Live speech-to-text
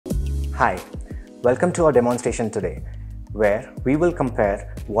Hi, welcome to our demonstration today, where we will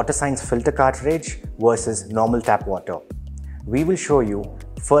compare WaterScience filter cartridge versus normal tap water. We will show you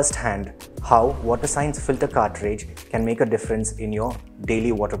firsthand how WaterScience filter cartridge can make a difference in your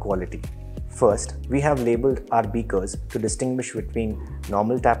daily water quality. First, we have labeled our beakers to distinguish between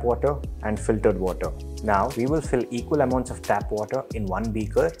normal tap water and filtered water. Now, we will fill equal amounts of tap water in one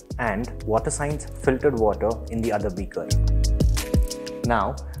beaker and WaterScience filtered water in the other beaker.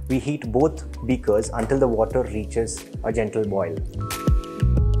 Now, we heat both beakers until the water reaches a gentle boil.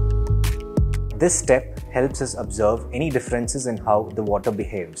 This step helps us observe any differences in how the water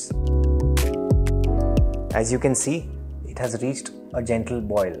behaves. As you can see, it has reached a gentle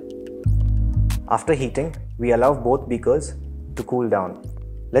boil. After heating, we allow both beakers to cool down.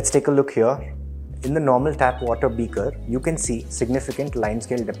 Let's take a look here. In the normal tap water beaker, you can see significant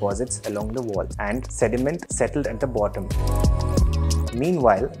limescale deposits along the wall and sediment settled at the bottom.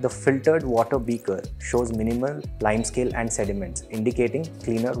 Meanwhile, the filtered water beaker shows minimal limescale and sediments, indicating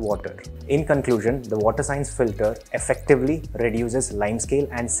cleaner water. In conclusion, the WaterScience filter effectively reduces limescale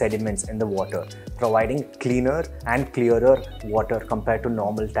and sediments in the water, providing cleaner and clearer water compared to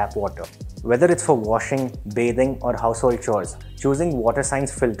normal tap water. Whether it's for washing, bathing, or household chores, choosing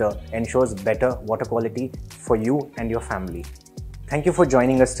WaterScience filter ensures better water quality for you and your family. Thank you for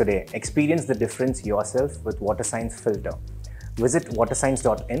joining us today. Experience the difference yourself with WaterScience filter. Visit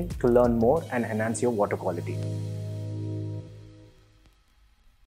waterscience.in to learn more and enhance your water quality.